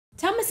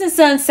Thomas &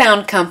 Son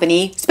Sound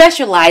Company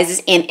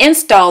specializes in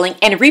installing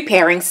and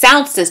repairing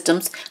sound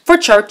systems for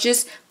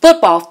churches,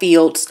 football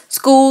fields,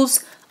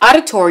 schools,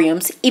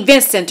 auditoriums,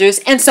 event centers,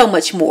 and so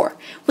much more.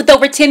 With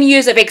over 10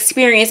 years of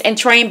experience and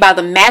trained by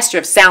the master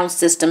of sound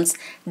systems,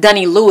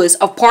 Dunny Lewis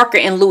of Parker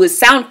 & Lewis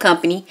Sound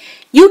Company,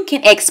 you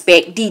can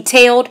expect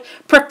detailed,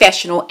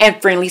 professional, and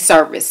friendly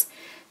service.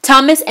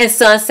 Thomas &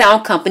 Son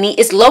Sound Company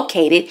is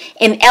located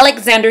in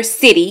Alexander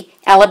City,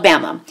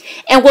 Alabama,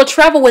 and will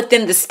travel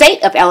within the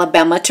state of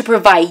Alabama to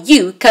provide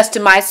you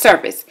customized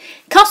service.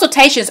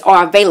 Consultations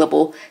are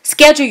available.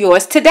 Schedule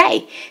yours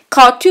today.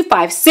 Call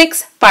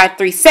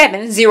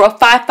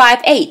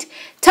 256-537-0558.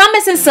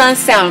 Thomas & Son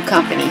Sound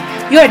Company,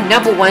 your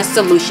 #1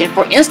 solution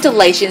for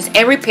installations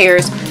and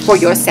repairs for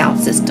your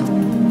sound system.